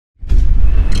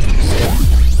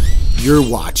You're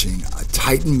watching a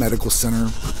Titan Medical Center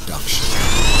production.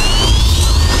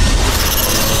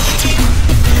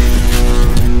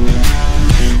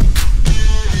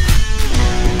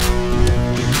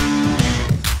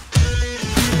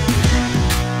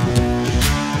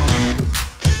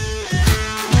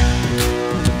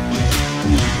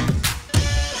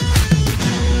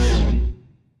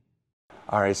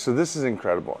 All right, so this is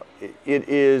incredible. It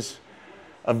is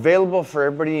available for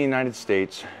everybody in the United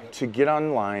States to get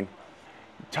online,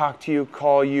 talk to you,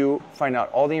 call you, find out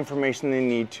all the information they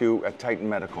need to at Titan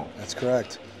Medical. That's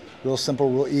correct. Real simple,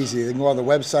 real easy. They can go on the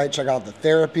website, check out the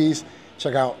therapies,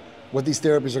 check out what these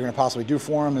therapies are going to possibly do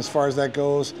for them as far as that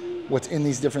goes, what's in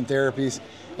these different therapies.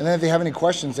 And then if they have any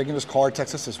questions, they can just call or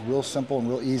text us. It's real simple and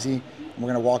real easy. And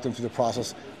we're going to walk them through the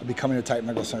process of becoming a Titan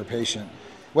Medical Center patient.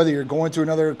 Whether you're going to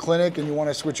another clinic and you want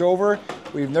to switch over,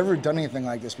 we've never done anything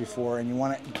like this before, and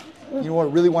you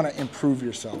really want to improve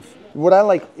yourself. What I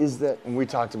like is that, and we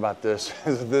talked about this,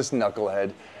 this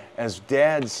knucklehead, as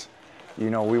dads, you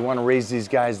know, we want to raise these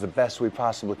guys the best we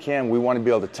possibly can. We want to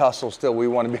be able to tussle still. We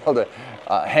want to be able to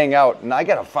hang out. And I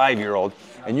got a 5-year-old,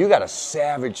 and you got a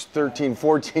savage 13,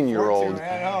 14-year-old.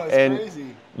 And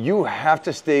crazy. You have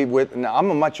to stay with, now I'm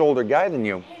a much older guy than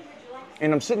you,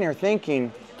 and I'm sitting here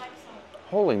thinking,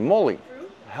 holy moly,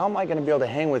 how am I going to be able to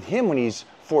hang with him when he's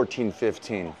 14,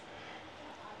 15?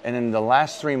 And in the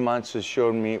last 3 months has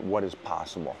showed me what is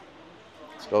possible.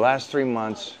 The last 3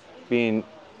 months being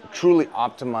truly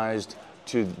optimized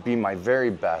to be my very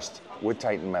best with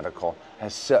Titan Medical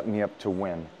has set me up to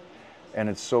win. And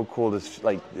it's so cool to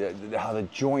like how the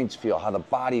joints feel, how the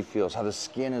body feels, how the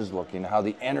skin is looking, how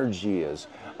the energy is.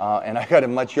 And I got a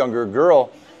much younger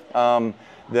girl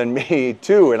than me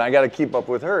too, and I got to keep up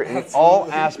with her in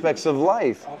all aspects of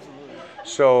life. Absolutely.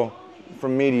 So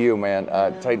from me to you, man,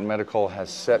 Titan Medical has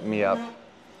set me up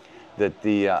that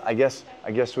the, I guess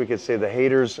we could say the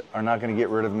haters are not going to get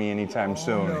rid of me anytime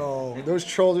soon. No, those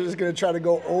trolls are just going to try to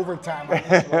go overtime on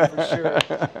this one for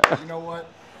sure. You know what?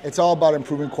 It's all about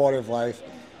improving quality of life.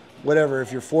 Whatever,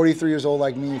 if you're 43 years old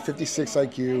like me, 56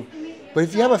 like you, but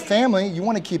if you have a family, you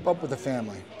want to keep up with the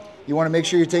family. You want to make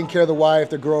sure you're taking care of the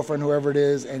wife, the girlfriend, whoever it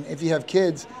is. And if you have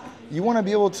kids, you want to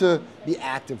be able to be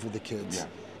active with the kids. Yeah.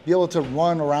 Be able to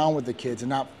run around with the kids and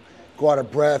not go out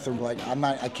of breath or like, I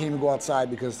can't even go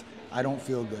outside because I don't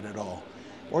feel good at all.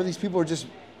 Or these people are just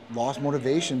lost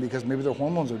motivation because maybe their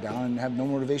hormones are down and have no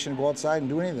motivation to go outside and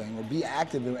do anything or be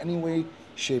active in any way,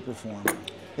 shape, or form.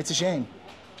 It's a shame.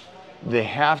 They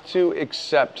have to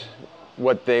accept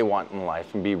what they want in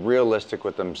life and be realistic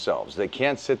with themselves. They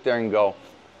can't sit there and go,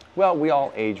 well, we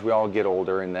all age, we all get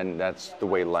older, and then that's the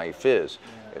way life is.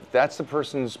 If that's the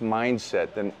person's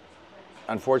mindset, then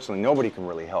unfortunately nobody can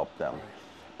really help them.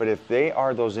 But if they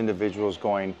are those individuals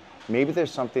going, maybe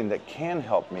there's something that can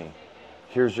help me,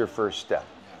 here's your first step.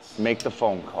 Make the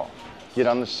phone call. Get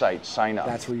on the site, sign up.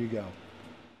 That's where you go.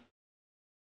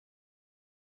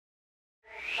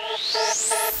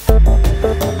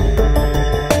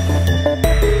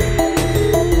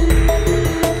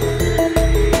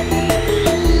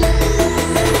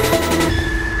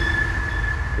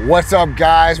 What's up,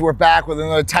 guys? We're back with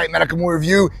another Titan Medical movie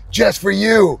review just for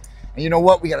you. And you know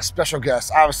what? We got a special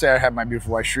guest. Obviously, I have my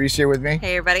beautiful wife, Sharice, here with me.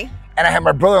 Hey, everybody. And I have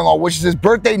my brother-in-law, which is his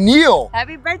birthday, Neil.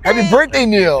 Happy birthday. Happy birthday,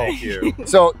 Neil. Thank you.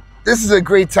 So this is a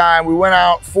great time. We went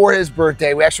out for his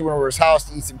birthday. We actually went over to his house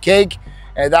to eat some cake.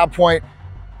 And at that point,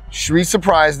 Sharice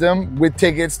surprised him with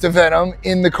tickets to Venom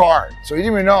in the car. So he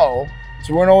didn't even know.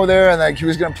 So we went over there and like he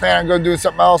was going to plan on going doing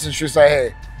something else. And she was like,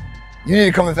 hey, you need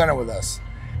to come to Venom with us.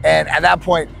 And at that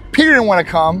point, Peter didn't want to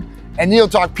come, and Neil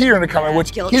talked Peter into coming, which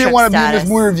he didn't want to be in this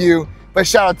movie review. But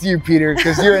shout out to you, Peter,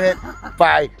 because you're in it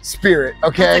by spirit,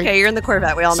 okay? That's okay, you're in the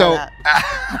Corvette, we all know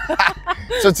that.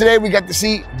 So today we got to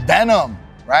see Venom,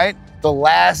 right? The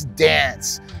Last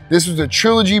Dance. This was a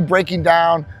trilogy breaking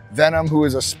down Venom, who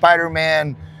is a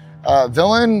Spider-Man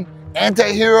villain,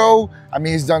 anti-hero. I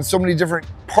mean, he's done so many different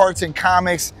parts in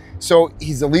comics, so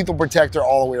he's a lethal protector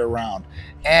all the way around.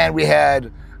 And we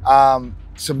had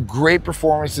some great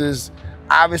performances,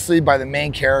 obviously by the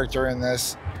main character in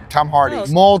this, Tom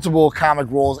Hardy. Multiple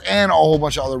comic roles and a whole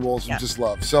bunch of other roles we just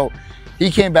love. So he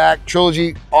came back,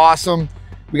 trilogy, awesome.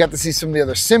 We got to see some of the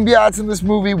other symbiotes in this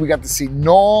movie. We got to see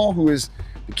Null, who is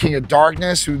the King of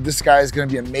Darkness, who this guy is gonna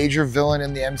be a major villain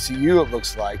in the MCU, it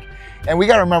looks like. And we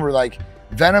gotta remember, like,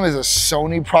 Venom is a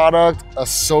Sony product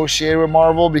associated with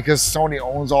Marvel because Sony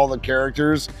owns all the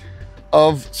characters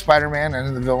of Spider-Man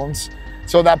and the villains.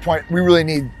 So at that point, we really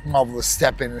need Marvel to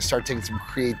step in and start taking some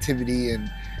creativity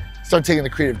and start taking the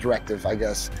creative directive, I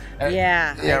guess. And,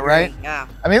 yeah, right? Yeah.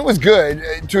 I mean, it was good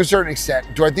to a certain extent.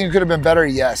 Do I think it could have been better?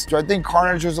 Yes. Do I think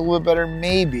Carnage was a little bit better?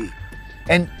 Maybe.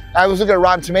 And I was looking at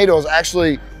Rotten Tomatoes.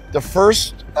 Actually, the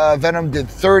first Venom did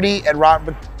 30 at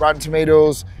Rotten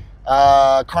Tomatoes.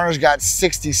 Carnage got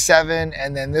 67,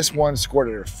 and then this one scored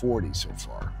it at 40 so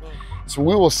far. So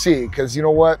we will see, because you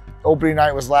know what? Opening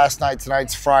night was last night,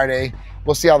 tonight's Friday.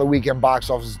 We'll see how the weekend box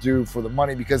office do for the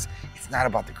money, because it's not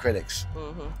about the critics.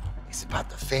 It's about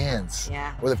the fans,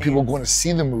 or the people going to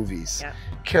see the movies.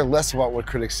 Care less about what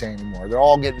critics say anymore. They're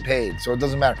all getting paid, so it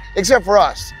doesn't matter. Except for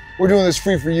us. We're doing this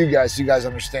free for you guys, so you guys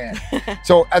understand.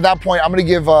 So at that point, I'm gonna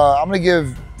give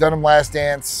Venom Last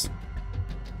Dance,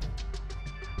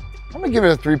 I'm gonna give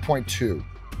it a 3.2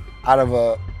 out of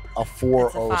a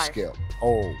 4.0 scale.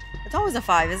 Oh. It's always a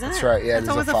 5, isn't it? That's right, yeah, it's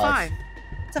always a 5.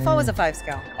 It's always a 5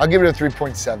 scale. I'll give it a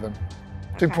 3.7.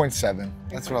 3.7.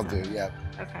 That's what I'll do, yeah.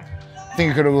 Okay. I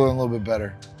think it could have been a little bit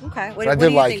better. Okay, what do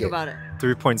you think about it?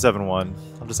 3.71.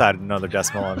 I'll just add another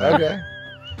decimal on there. Okay.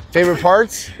 Favorite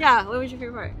parts? Yeah, what was your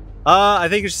favorite part? I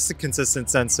think it's just a consistent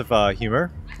sense of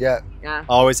humor. Yeah.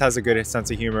 Always has a good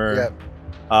sense of humor.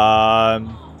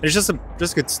 It's just a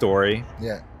good story.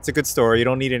 Yeah. It's a good story. You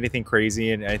don't need anything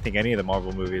crazy in I think any of the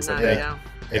Marvel movies. I think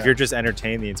if you're just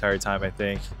entertained the entire time, I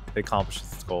think it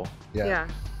accomplishes its goal. Yeah,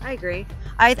 I agree.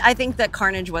 I think that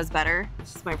Carnage was better.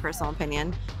 This is my personal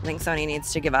opinion. I think Sony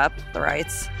needs to give up the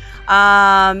rights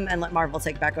and let Marvel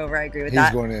take back over. I agree with that.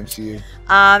 He's going to MCU.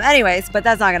 Anyways, but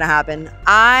that's not going to happen.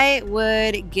 I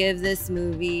would give this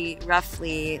movie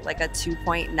roughly like a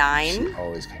 2.9. She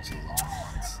always gives you long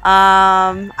ones.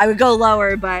 I would go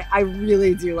lower, but I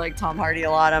really do like Tom Hardy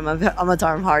a lot. I'm a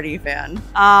Tom Hardy fan.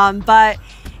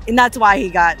 And that's why he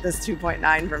got this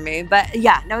 2.9 from me. But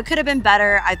yeah, no, it could have been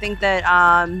better. I think that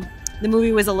the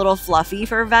movie was a little fluffy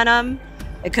for Venom.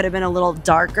 It could have been a little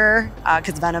darker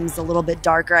because Venom's a little bit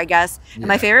darker, I guess. And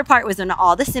my favorite part was when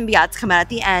all the symbiotes come out at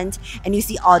the end and you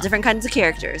see all different kinds of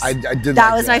characters. I did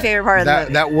that was my favorite part of the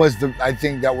movie. That was I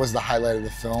think that was the highlight of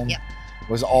the film.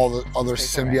 Was all the other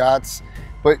symbiotes.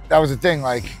 But that was the thing,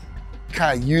 like,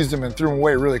 kind of used them and threw them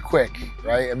away really quick,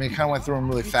 right? I mean, kind of went through them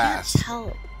really fast. You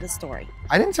can't tell the story.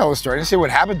 I didn't tell the story. I didn't say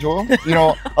what happened to them. You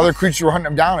know, other creatures were hunting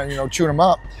them down and, you know, chewing them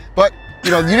up. But,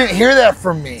 you know, you didn't hear that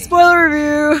from me. Spoiler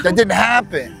review. That didn't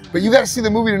happen. But you got to see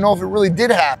the movie to know if it really did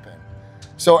happen.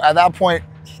 So at that point,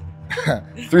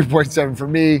 3.7 for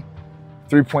me,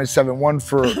 3.71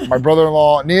 for my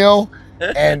brother-in-law, Neil,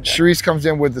 and Sharice comes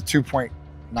in with the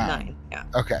 2.9. Yeah.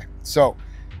 Okay, so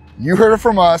you heard it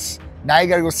from us. Now you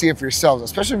gotta go see it for yourselves,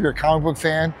 especially if you're a comic book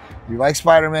fan, you like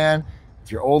Spider-Man,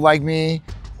 if you're old like me,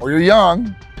 or you're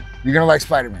young, you're gonna like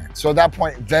Spider-Man. So at that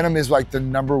point, Venom is like the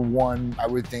 #1, I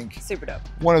would think. Super dope.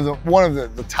 One of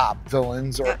the top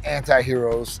villains or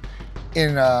anti-heroes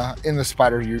in the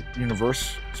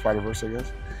Spider-Verse, I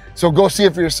guess. So go see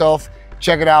it for yourself.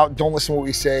 Check it out. Don't listen to what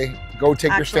we say. Go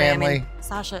take your family. I mean,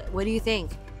 Sasha, what do you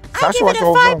think? Sasha I give it a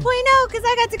 5.0 because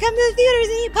I got to come to the theaters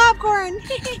and eat popcorn.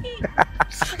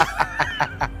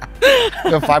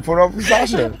 The 5.0 for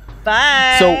Sasha.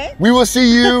 Bye. So we will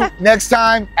see you next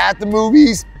time at the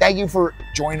movies. Thank you for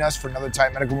joining us for another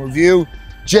Tight Medical Review.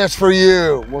 Just for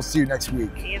you. We'll see you next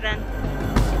week. See you then.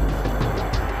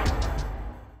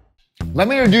 Let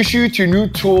me introduce you to a new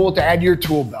tool to add to your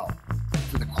tool belt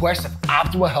for the quest of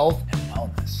optimal health and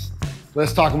wellness.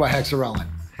 Let's talk about Hexarelin.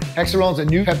 Hexarelin is a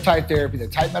new peptide therapy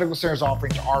that Tight Medical Center is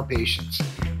offering to our patients.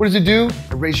 What does it do?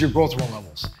 It raises your growth hormone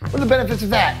levels. What are the benefits of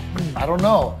that? I don't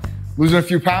know. Losing a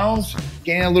few pounds,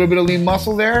 gaining a little bit of lean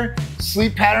muscle there,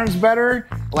 sleep patterns better,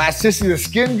 elasticity of the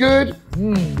skin good.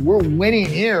 We're winning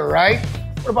here, right?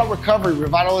 What about recovery,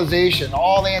 revitalization,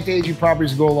 all the anti-aging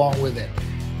properties go along with it?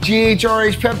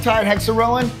 GHRH peptide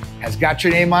Hexarelin has got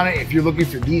your name on it if you're looking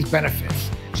for these benefits.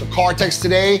 So call or text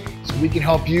today so we can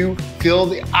help you feel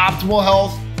the optimal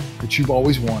health that you've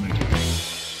always wanted.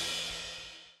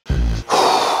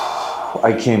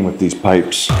 I came with these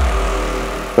pipes,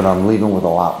 but I'm leaving with a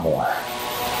lot more.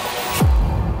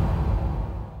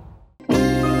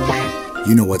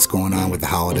 You know what's going on with the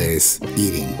holidays,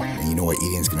 eating. And you know what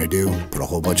eating's gonna do? Put a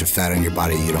whole bunch of fat on your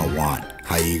body you don't want.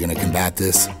 How are you gonna combat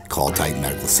this? Call Tight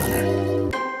Medical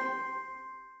Center.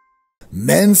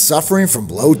 Men suffering from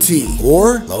low T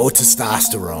or low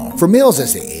testosterone. For males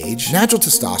as they age, natural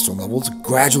testosterone levels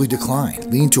gradually decline,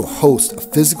 leading to a host of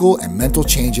physical and mental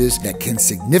changes that can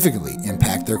significantly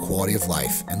impact their quality of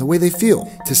life and the way they feel.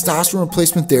 Testosterone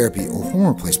replacement therapy or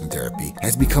hormone replacement therapy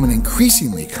has become an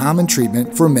increasingly common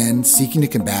treatment for men seeking to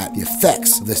combat the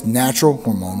effects of this natural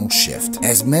hormonal shift.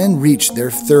 As men reach their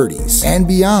 30s and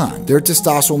beyond, their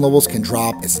testosterone levels can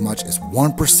drop as much as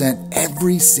 1%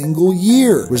 every single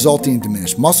year, resulting in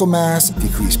diminished muscle mass,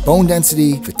 decreased bone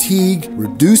density, fatigue,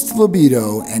 reduced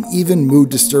libido, and even mood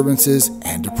disturbances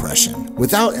and depression.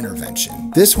 Without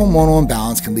intervention, this hormonal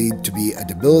imbalance can lead to be a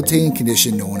debilitating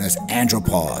condition known as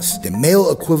andropause, the male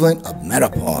equivalent of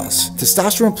menopause.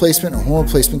 Testosterone replacement and hormone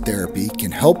replacement therapy can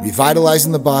help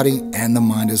revitalizing the body and the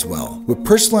mind as well. With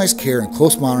personalized care and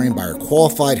close monitoring by our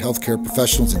qualified healthcare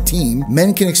professionals and team,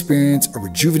 men can experience a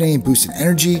rejuvenating boost in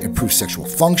energy, improved sexual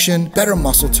function, better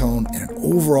muscle tone, and an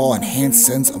overall enhanced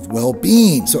sense of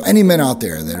well-being. So any men out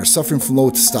there that are suffering from low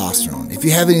testosterone, if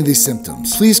you have any of these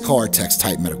symptoms, please call or text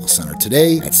Titan Medical Center today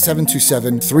at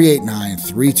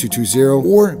 727-389-3220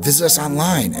 or visit us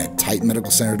online at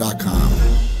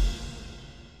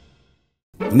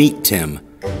titanmedicalcenter.com. Meet Tim.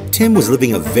 Tim was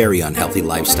living a very unhealthy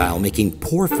lifestyle, making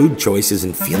poor food choices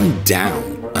and feeling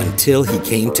down until he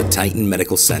came to Titan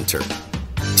Medical Center.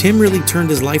 Tim really turned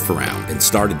his life around and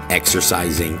started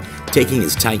exercising, taking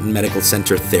his Titan Medical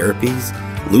Center therapies,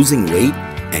 losing weight,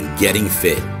 and getting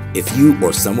fit. If you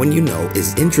or someone you know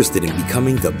is interested in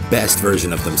becoming the best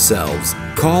version of themselves,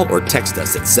 call or text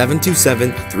us at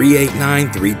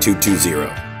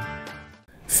 727-389-3220.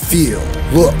 Feel,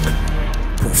 look,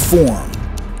 perform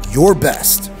your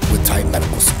best with Titan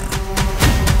Medical Center.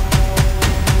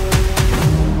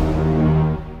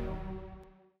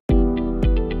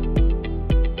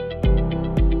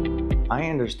 I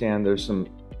understand there's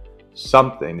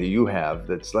something that you have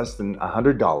that's less than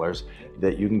 $100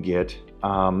 that you can get,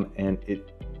 and it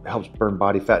helps burn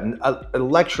body fat. And a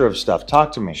lecture of stuff.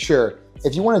 Talk to me. Sure.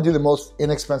 If you want to do the most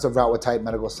inexpensive route with Titan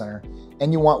Medical Center,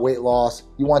 and you want weight loss,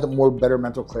 you want better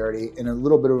mental clarity, and a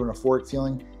little bit of an euphoric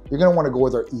feeling, you're going to want to go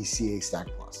with our ECA Stack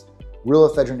Plus. Real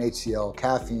ephedrine HCl,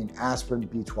 caffeine, aspirin,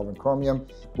 B12, and chromium.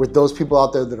 With those people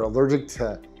out there that are allergic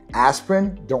to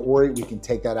aspirin, don't worry, we can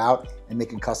take that out and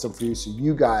make it custom for you so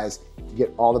you guys can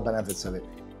get all the benefits of it.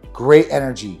 Great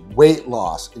energy, weight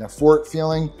loss, an euphoric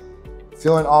feeling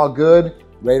all good,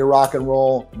 ready to rock and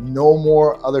roll. No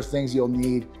more other things you'll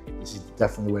need. This is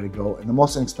definitely the way to go, and the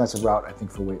most inexpensive route, I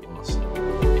think, for weight loss.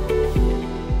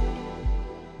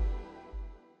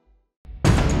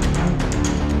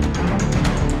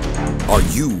 Are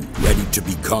you ready to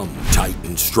become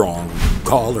Titan Strong?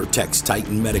 Call or text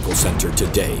Titan Medical Center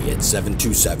today at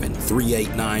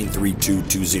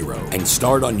 727-389-3220 and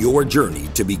start on your journey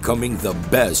to becoming the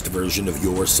best version of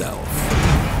yourself.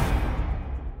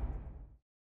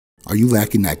 Are you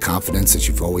lacking that confidence that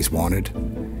you've always wanted?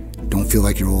 Don't feel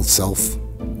like your old self?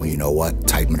 Well, you know what?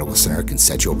 Titan Medical Center can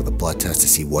set you up with a blood test to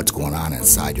see what's going on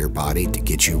inside your body to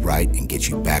get you right and get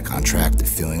you back on track to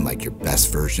feeling like your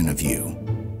best version of you.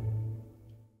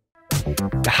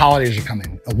 The holidays are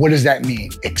coming. What does that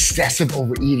mean? Excessive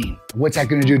overeating. What's that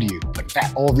gonna do to you? Put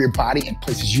fat all over your body in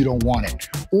places you don't want it.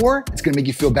 Or it's gonna make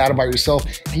you feel bad about yourself,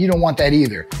 and you don't want that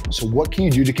either. So what can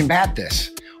you do to combat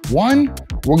this? 1,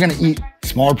 we're gonna eat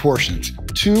smaller portions.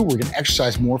 2, we're gonna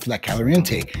exercise more for that calorie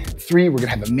intake. 3, we're gonna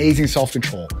have amazing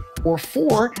self-control. Or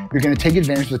 4, you're gonna take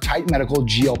advantage of the Titan Medical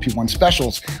GLP-1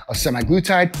 specials of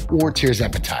semaglutide or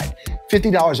tirzepatide.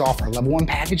 $50 off our level 1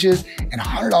 packages and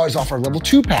 $100 off our level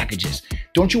 2 packages.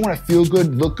 Don't you wanna feel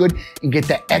good, look good, and get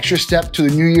that extra step to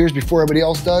the New Year's before everybody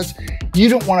else does? You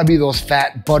don't wanna be those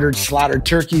fat, buttered, slaughtered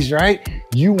turkeys, right?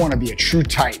 You wanna be a true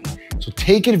Titan. So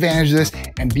take advantage of this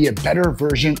and be a better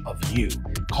version of you.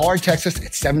 Call or text us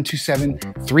at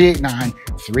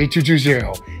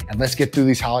 727-389-3220, and let's get through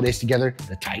these holidays together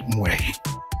the Titan way.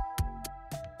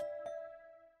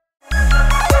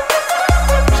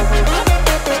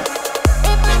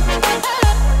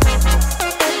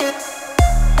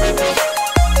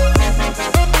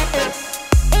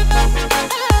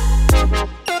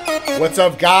 What's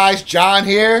up, guys? John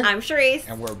here. I'm Charisse.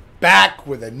 And we're back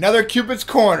with another Cupid's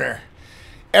Corner.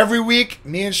 Every week,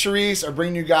 me and Charisse are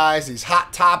bringing you guys these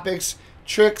hot topics,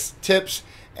 tricks, tips,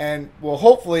 and will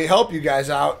hopefully help you guys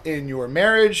out in your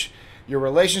marriage, your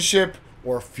relationship,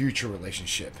 or future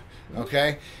relationship.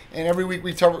 Okay? And every week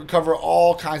we cover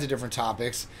all kinds of different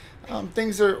topics.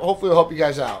 Things that hopefully will help you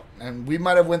guys out. And we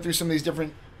might have went through some of these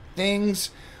different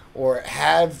things or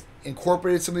have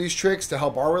incorporated some of these tricks to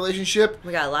help our relationship.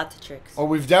 We got lots of tricks. Or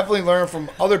we've definitely learned from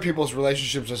other people's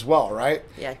relationships as well, right?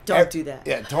 Yeah, don't do that.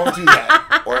 Yeah, don't do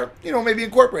that. Or, maybe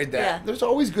incorporate that. Yeah. There's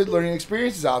always good learning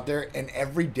experiences out there, and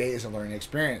every day is a learning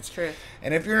experience. True.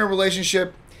 And if you're in a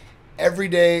relationship, every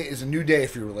day is a new day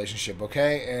for your relationship,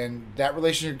 okay? And that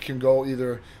relationship can go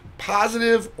either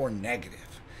positive or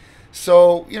negative.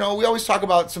 So, we always talk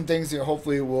about some things that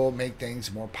hopefully will make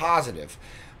things more positive.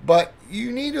 But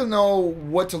you need to know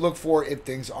what to look for if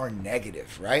things are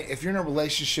negative, right? If you're in a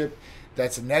relationship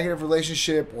that's a negative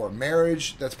relationship, or a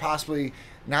marriage that's possibly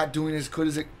not doing as good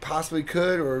as it possibly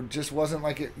could, or just wasn't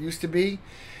like it used to be,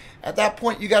 at that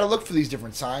point you got to look for these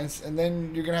different signs, and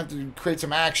then you're going to have to create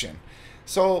some action.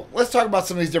 So let's talk about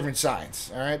some of these different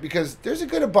signs, all right? Because there's a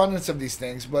good abundance of these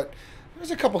things, but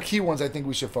there's a couple key ones I think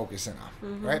we should focus in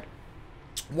on, right?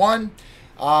 One,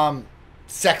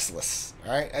 sexless,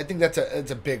 all right? I think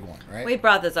it's a big one, right? We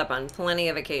brought this up on plenty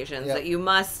of occasions that you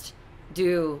must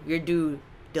do your due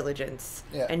diligence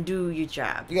and do your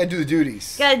job. You gotta do the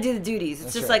duties. You gotta do the duties. It's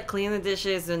That's just right. like cleaning the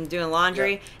dishes and doing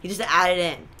laundry. You just add it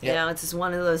in. You know, it's just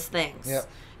one of those things.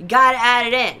 You gotta add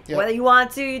it in. Whether you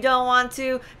want to, you don't want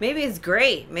to. Maybe it's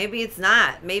great. Maybe it's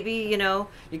not. Maybe, you know,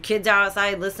 your kid's are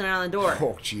outside listening on the door.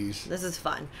 Oh, jeez. This is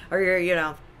fun. Or you're, you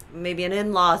know, maybe an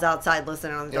in-law's outside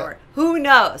listening on the door. Who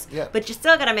knows? But you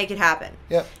still gotta make it happen.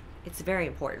 It's very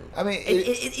important. I mean,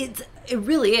 it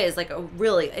really is like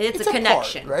it's a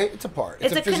connection, part, right? It's a part.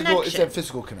 It's a physical. connection. It's a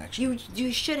physical connection.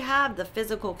 You should have the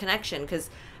physical connection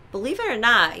because, believe it or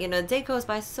not, you know, the day goes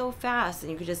by so fast,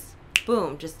 and you could just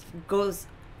boom, just goes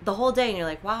the whole day, and you're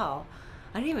like, wow,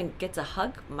 I didn't even get to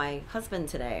hug my husband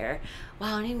today, or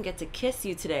wow, I didn't even get to kiss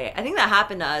you today. I think that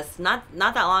happened to us not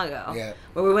that long ago.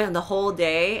 Where we went the whole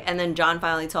day, and then John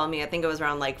finally told me, I think it was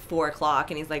around like 4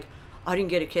 o'clock, and he's like, I didn't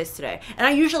get a kiss today. And I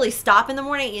usually stop in the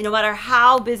morning, no matter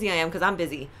how busy I am, because I'm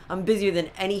busy. I'm busier than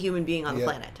any human being on the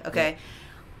planet, okay?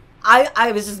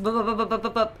 I was just,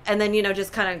 and then, you know,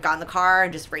 just kind of got in the car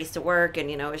and just raced to work,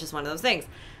 and, you know, it was just one of those things.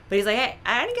 But he's like, hey,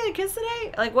 I didn't get a kiss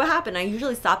today? Like, what happened? I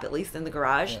usually stop at least in the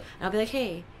garage, and I'll be like,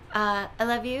 hey, I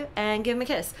love you, and give him a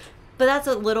kiss. But that's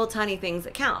a little tiny things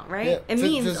that count, right? It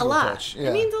means a lot. Touch,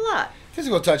 It means a lot.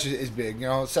 Physical touch is big. You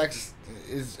know, sex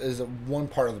is a one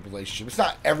part of the relationship. It's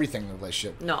not everything in the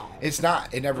relationship. No. It's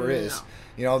not. It never is.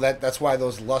 You know, that's why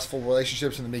those lustful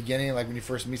relationships in the beginning, like when you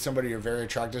first meet somebody, you're very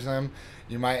attracted to them.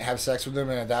 You might have sex with them,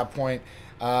 and at that point,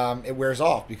 it wears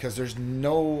off because there's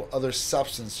no other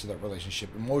substance to that relationship,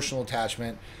 emotional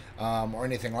attachment, or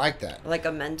anything like that. Like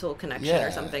a mental connection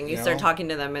or something. You start talking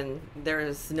to them and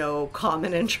there's no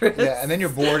common interest. Yeah, and then you're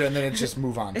bored, and then it's just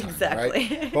move on time, exactly.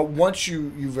 right? But once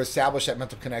you've established that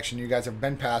mental connection, you guys have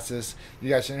been past this, you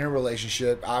guys are in a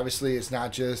relationship. Obviously, it's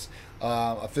not just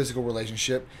a physical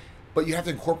relationship, but you have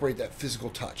to incorporate that physical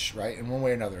touch, right, in one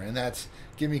way or another. And that's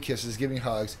giving kisses, giving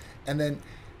hugs, and then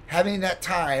having that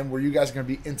time where you guys are going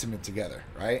to be intimate together,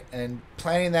 right? And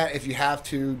planning that if you have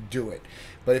to, do it.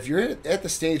 But if you're at the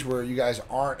stage where you guys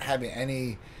aren't having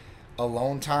any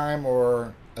alone time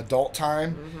or adult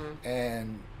time,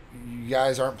 and you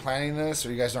guys aren't planning this,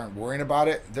 or you guys aren't worrying about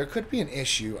it, there could be an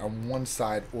issue on one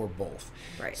side or both.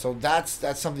 Right. So that's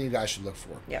something you guys should look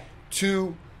for. Yeah.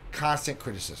 2, constant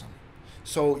criticism.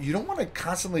 So you don't want to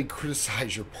constantly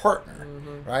criticize your partner,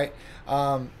 right?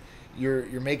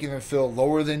 You're making them feel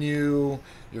lower than you.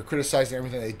 You're criticizing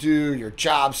everything they do. Your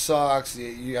job sucks.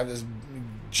 You have this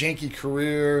janky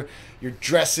career. You're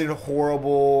dressing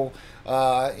horrible.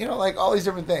 You know, like all these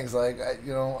different things. Like,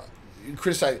 you know, you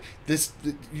criticize this.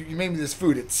 You made me this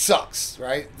food. It sucks,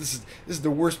 right? This is the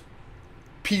worst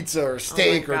pizza or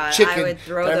steak or chicken that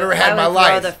I've ever had in my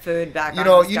life. Throw the food back. You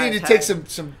know, you need to take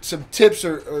some tips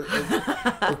or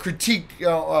critique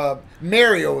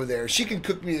Mary over there. She can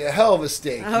cook me a hell of a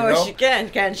steak. Oh, you know? she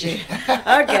can she?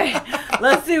 Okay,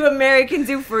 let's see what Mary can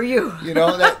do for you. You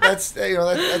know, that's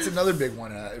another big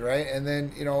one, right? And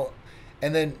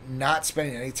then not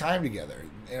spending any time together.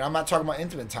 And I'm not talking about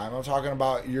intimate time. I'm talking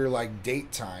about your like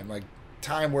date time, like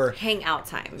time where hangout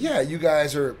time. Yeah, you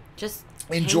guys are just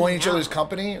enjoying each other's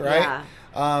company, right?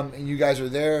 Yeah. And you guys are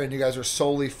there, and you guys are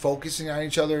solely focusing on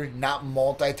each other, not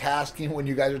multitasking when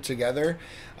you guys are together,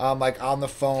 like on the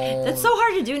phone. That's so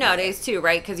hard to do nowadays too,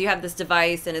 right? Because you have this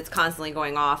device and it's constantly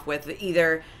going off with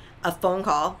either a phone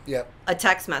call, a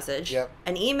text message,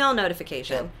 an email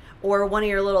notification, or one of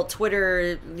your little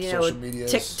Twitter, social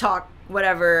medias. TikTok,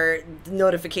 whatever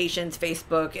notifications,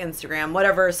 Facebook, Instagram,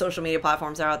 whatever social media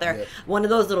platforms are out there. One of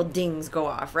those little dings go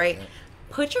off, right?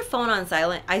 Put your phone on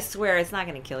silent. I swear it's not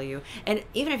going to kill you. And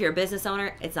even if you're a business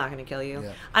owner, it's not going to kill you.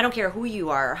 I don't care who you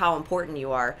are or how important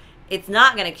you are. It's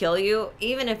not going to kill you,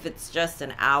 even if it's just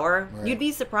an hour. You'd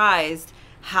be surprised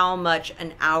how much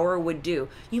an hour would do.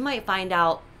 You might find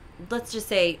out, let's just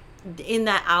say, in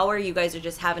that hour, you guys are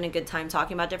just having a good time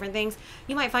talking about different things.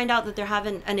 You might find out that they're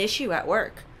having an issue at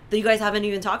work that you guys haven't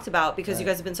even talked about because you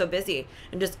guys have been so busy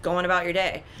and just going about your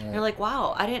day. And you're like,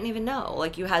 wow, I didn't even know.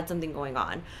 Like, you had something going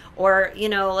on. Or,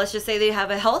 let's just say they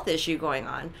have a health issue going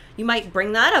on. You might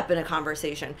bring that up in a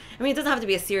conversation. I mean, it doesn't have to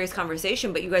be a serious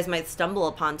conversation, but you guys might stumble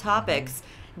upon topics,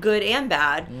 good and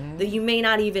bad, that you may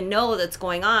not even know that's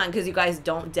going on because you guys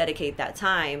don't dedicate that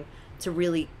time to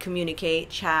really communicate,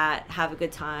 chat, have a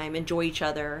good time, enjoy each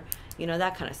other,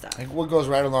 that kind of stuff. And what goes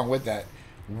right along with that,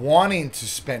 wanting to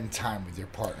spend time with your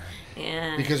partner.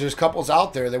 Yeah. Because there's couples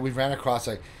out there that we've ran across,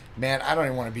 like, man, I don't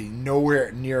even want to be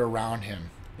nowhere near around him.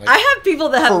 Like, I have people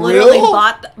that have for literally real?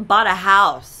 bought a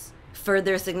house for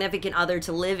their significant other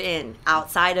to live in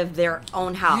outside of their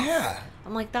own house. Yeah.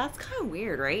 I'm like, that's kind of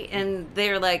weird, right? And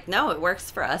they're like, no, it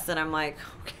works for us. And I'm like,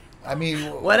 okay. I mean,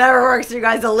 Whatever works for you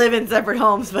guys to live in separate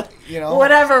homes, but you know,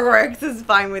 whatever works is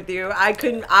fine with you. I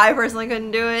personally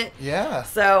couldn't do it. yeah.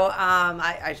 So,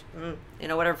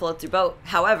 whatever floats your boat.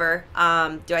 However,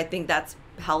 do I think that's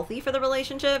healthy for the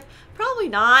relationship? Probably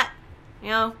not. You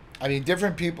know, I mean,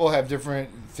 different people have different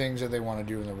things that they want to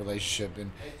do in the relationship, and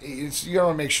you got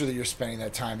to make sure that you're spending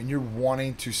that time, and you're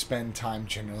wanting to spend time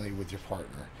generally with your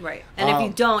partner. right. And if you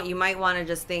don't, you might want to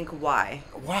just think why.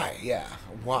 Why? Yeah.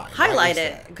 Why? Highlight Why is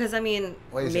it, that? because I mean,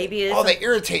 Why is maybe it? it's. Oh, they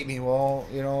irritate me. Well,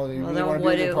 you know, you Well, really want then to be what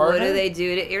with your do partner. they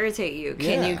do to irritate you?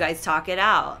 Can Yeah. you guys talk it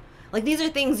out? Like, these are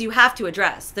things you have to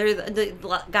address.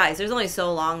 Guys, there's only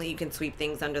so long that you can sweep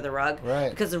things under the rug. Right.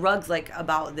 Because the rug's like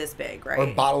about this big, right? Or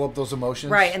bottle up those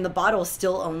emotions. Right, and the bottle's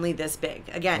still only this big.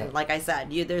 Again, Yeah. like I said,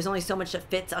 there's only so much that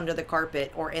fits under the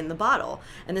carpet or in the bottle.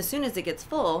 And as soon as it gets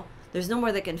full, there's no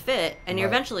more that can fit, and you're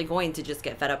Right. eventually going to just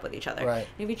get fed up with each other. Right.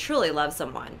 And if you truly love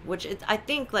someone, which I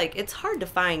think, like, it's hard to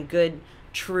find good,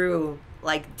 true,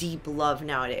 like, deep love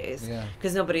nowadays. Yeah.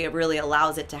 Because nobody really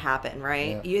allows it to happen,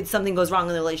 right? Yeah. Something goes wrong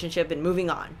in the relationship and moving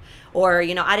on. Or,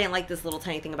 I didn't like this little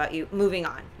tiny thing about you, moving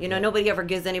on. Nobody ever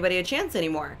gives anybody a chance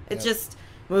anymore. It's Yeah. just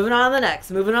moving on to the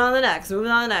next, moving on to the next,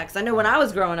 moving on to the next. I know when I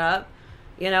was growing up,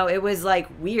 it was like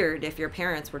weird if your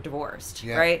parents were divorced,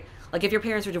 Yeah. right? Like, if your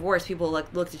parents were divorced, people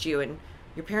looked at you and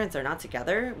your parents are not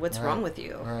together. What's Right. wrong with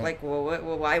you? Right. Like, well,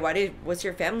 why? What's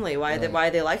your family? Why? Right. Why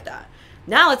are they like that?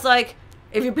 Now it's like,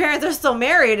 if your parents are still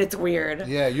married, it's weird.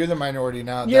 Yeah, you're the minority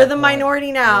now. at You're that the point.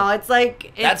 minority now. Yeah. It's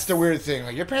like That's the weird thing.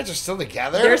 Like, your parents are still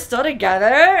together. They're still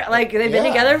together. Like, they've been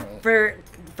Yeah. together for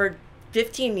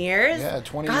 15 years. Yeah,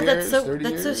 20 God, years, that's 30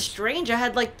 so years. strange. I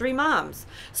had like 3 moms.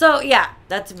 So yeah,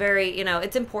 that's very,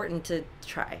 it's important to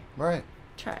try. Right.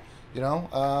 Try.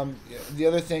 The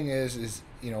other thing is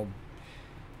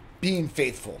being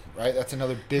faithful, right? That's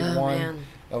another big one. Man.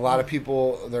 A lot of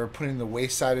people, they're putting the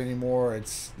wayside anymore.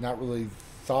 It's not really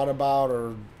thought about,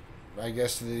 or I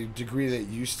guess to the degree that it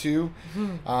used to,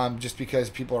 just because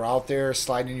people are out there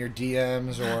sliding in your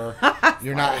DMs, or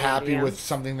you're not happy with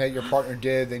something that your partner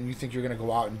did, then you think you're going to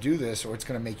go out and do this, or it's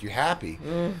going to make you happy.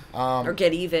 Or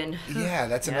get even. Yeah,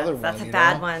 that's another one. That's a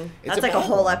bad one. It's That's like a bad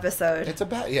whole one. episode. It's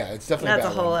definitely a That's bad a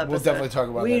whole one. We'll episode. definitely talk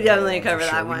about We that. definitely another cover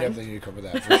for that sure. one. We definitely need to cover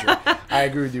that for sure. I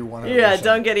agree with you 100%. Yeah,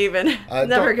 don't get even.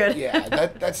 Never good. Yeah,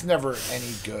 that's never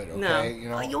any good. Okay,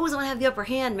 No. You always want to have the upper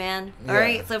hand, man. All Yeah.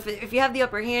 right. So if you have the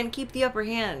upper hand, keep the upper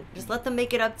hand. Just let them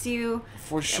make it up to you.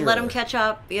 For sure. And let them catch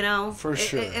up. For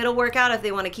sure. It'll work out if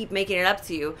they want to keep making it up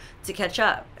to you to catch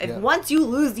up. If Yeah. once you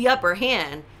lose the upper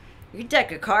hand, your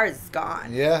deck of cards is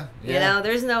gone. Yeah.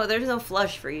 There's no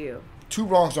flush for you. 2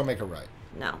 wrongs don't make a right.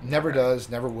 No. Never does.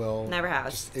 Never will. Never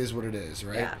has. Just is what it is,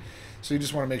 right? Yeah. So you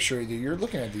just want to make sure that you're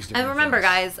looking at these different And remember,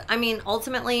 things. guys, I mean,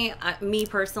 ultimately, me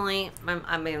personally,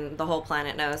 I mean, the whole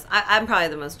planet knows, I'm probably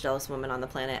the most jealous woman on the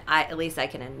planet. At least I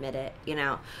can admit it,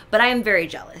 But I am very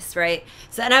jealous, right?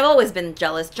 So, and I've always been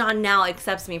jealous. John now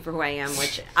accepts me for who I am,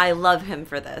 which I love him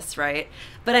for this, right?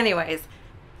 But anyways,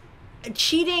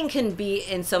 cheating can be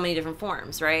in so many different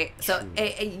forms, right? So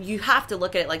you have to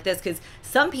look at it like this, because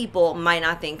some people might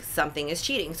not think something is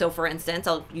cheating. So for instance,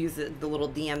 I'll use the little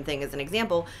DM thing as an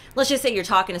example. Let's just say you're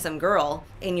talking to some girl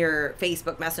in your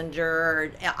Facebook Messenger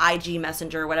or IG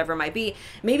Messenger or whatever it might be.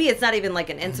 Maybe it's not even like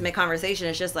an intimate conversation.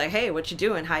 It's just like, hey, what you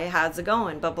doing? How's it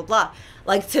going? Blah, blah, blah.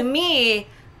 Like, to me,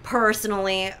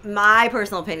 personally, my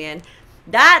personal opinion,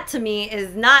 that to me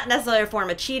is not necessarily a form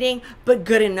of cheating, but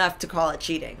good enough to call it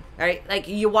cheating, right? Like,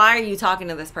 why are you talking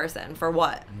to this person for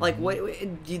what? Like, what?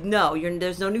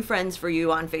 There's no new friends for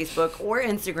you on Facebook or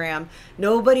Instagram.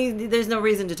 There's no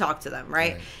reason to talk to them,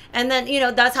 right? And then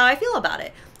that's how I feel about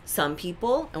it. Some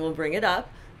people, and we'll bring it up,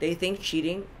 they think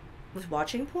cheating was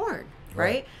watching porn,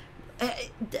 right?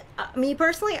 Me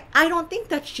personally, I don't think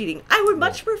that's cheating. I would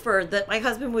much prefer that my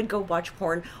husband would go watch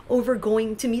porn over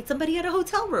going to meet somebody at a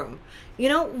hotel room.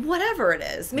 Whatever it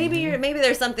is. Maybe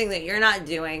there's something that you're not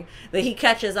doing that he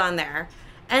catches on there,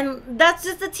 and that's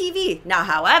just the TV. Now,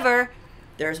 however,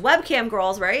 there's webcam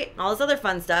girls, right? All this other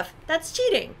fun stuff. That's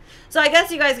cheating. So I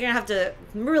guess you guys are gonna have to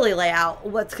really lay out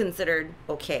what's considered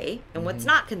okay and what's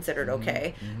not considered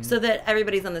okay, so that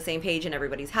everybody's on the same page and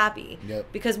everybody's happy.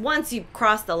 Yep. Because once you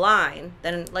cross the line,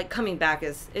 then like coming back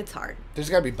it's hard. There's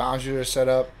got to be boundaries that are set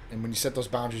up, and when you set those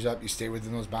boundaries up, you stay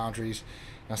within those boundaries.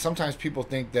 Now, sometimes people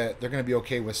think that they're going to be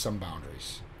okay with some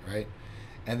boundaries, right?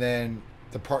 And then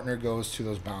the partner goes to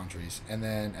those boundaries, and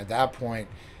then at that point,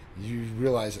 you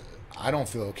realize, I don't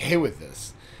feel okay with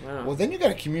this. Wow. Well, then you got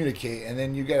to communicate, and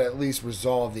then you got to at least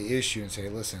resolve the issue and say,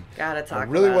 listen, gotta talk I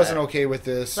really about wasn't it. okay with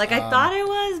this. Like, I thought I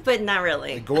was, but not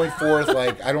really. Like, going forth,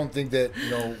 like, I don't think that, you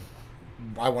know,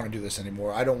 I want to do this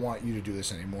anymore. I don't want you to do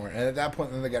this anymore. And at that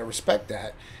point, then they got to respect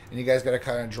that, and you guys got to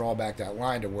kind of draw back that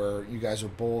line to where you guys are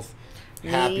both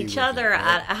happy meet each with other it,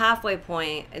 right? at a halfway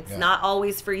point. It's not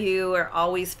always for you or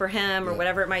always for him or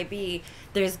whatever it might be.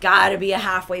 There's got to be a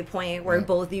halfway point where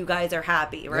both of you guys are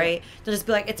happy, right? Don't just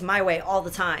be like, it's my way all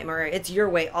the time or it's your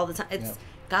way all the time. It's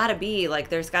got to be like,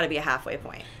 there's got to be a halfway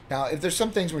point. Now, if there's some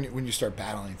things when you start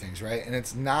battling things, right, and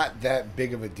it's not that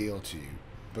big of a deal to you,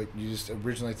 but you just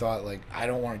originally thought, like, I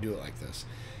don't want to do it like this,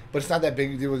 but it's not that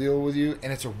big a deal with you,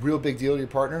 and it's a real big deal to your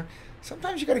partner,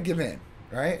 sometimes you got to give in.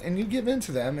 Right? And you give in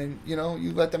to them, and, you know,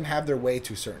 you let them have their way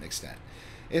to a certain extent.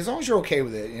 As long as you're okay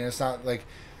with it, you know, it's not like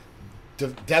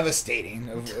devastating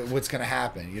of what's going to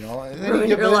happen, you know. And then ruin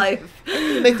your life.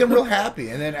 And you make them real happy.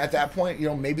 And then at that point, you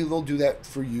know, maybe they'll do that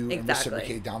for you and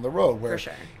reciprocate down the road. Where,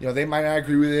 you know, they might not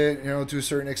agree with it, you know, to a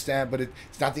certain extent, but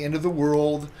it's not the end of the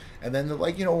world. And then they're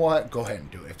like, you know what, go ahead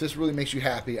and do it. If this really makes you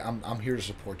happy, I'm here to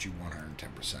support you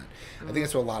 110%. I think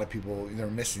that's what a lot of people, they're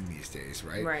missing these days,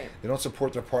 right? Right. They don't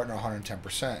support their partner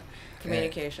 110%.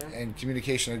 Communication. And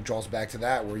communication draws back to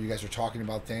that, where you guys are talking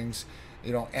about things,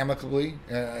 you know, amicably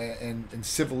and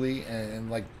civilly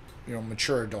and like, you know,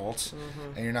 mature adults,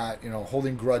 and you're not, you know,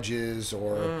 holding grudges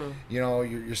or, you know,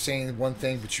 you're saying one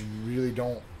thing but you really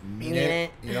don't mean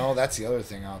it. You know, that's the other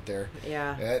thing out there.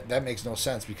 That makes no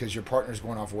sense, because your partner's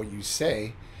going off of what you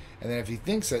say, and then if he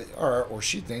thinks that, or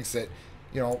she thinks that,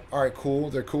 you know, all right, cool,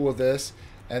 they're cool with this,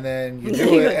 and then you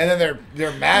do it, and then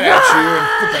they're mad at you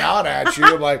and flipping out at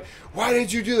you, like, why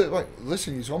did you do that? Like,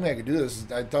 listen, you told me I could do this.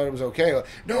 I thought it was okay. Like,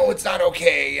 no, it's not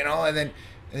okay, you know. And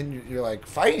then you're like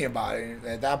fighting about it. And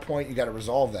at that point, you got to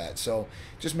resolve that. So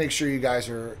just make sure you guys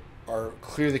are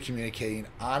clearly communicating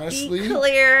honestly. Be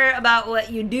clear about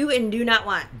what you do and do not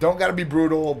want. Don't got to be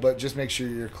brutal, but just make sure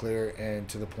you're clear and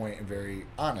to the point and very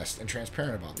honest and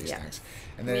transparent about these things.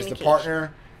 And then as the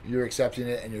partner, you're accepting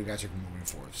it, and you guys are moving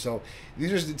forward. So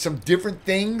these are some different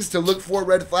things to look for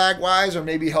red flag wise, or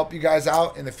maybe help you guys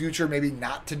out in the future, maybe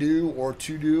not to do or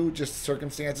to do, just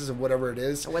circumstances of whatever it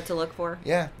is. What to look for.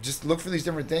 Yeah, just look for these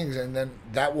different things, and then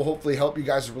that will hopefully help you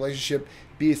guys' relationship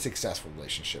be a successful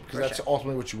relationship, because that's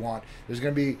ultimately what you want. There's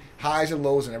going to be highs and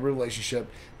lows in every relationship,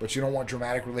 but you don't want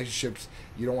dramatic relationships.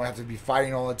 You don't want to have to be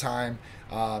fighting all the time.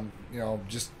 You know,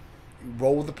 just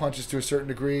roll with the punches to a certain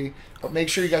degree, but make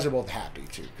sure you guys are both happy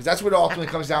too, because that's what it ultimately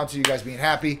comes down to, you guys being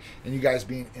happy and you guys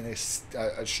being in a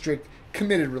strict,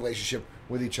 committed relationship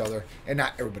with each other and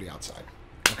not everybody outside.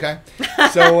 Okay?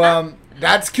 So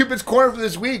that's Cupid's Corner for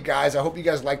this week, guys. I hope you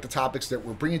guys like the topics that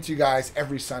we're bringing to you guys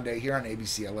every Sunday here on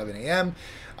ABC 11 a.m.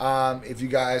 If you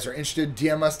guys are interested,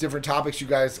 DM us different topics you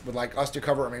guys would like us to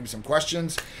cover, or maybe some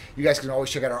questions. You guys can always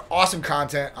check out our awesome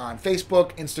content on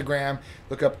Facebook, Instagram.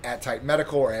 Look up at Titan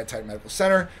Medical or at Titan Medical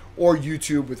Center, or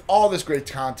YouTube with all this great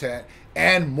content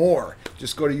and more.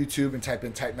 Just go to YouTube and type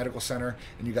in Titan Medical Center,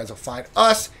 and you guys will find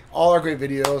us, all our great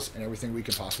videos, and everything we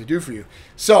can possibly do for you.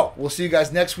 So we'll see you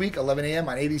guys next week, 11 a.m.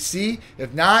 on ABC.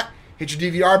 If not, hit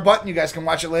your DVR button. You guys can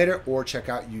watch it later, or check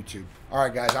out YouTube. All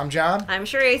right, guys, I'm John. I'm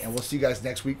Charisse. And we'll see you guys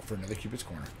next week for another Cupid's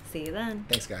Corner. See you then.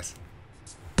 Thanks, guys.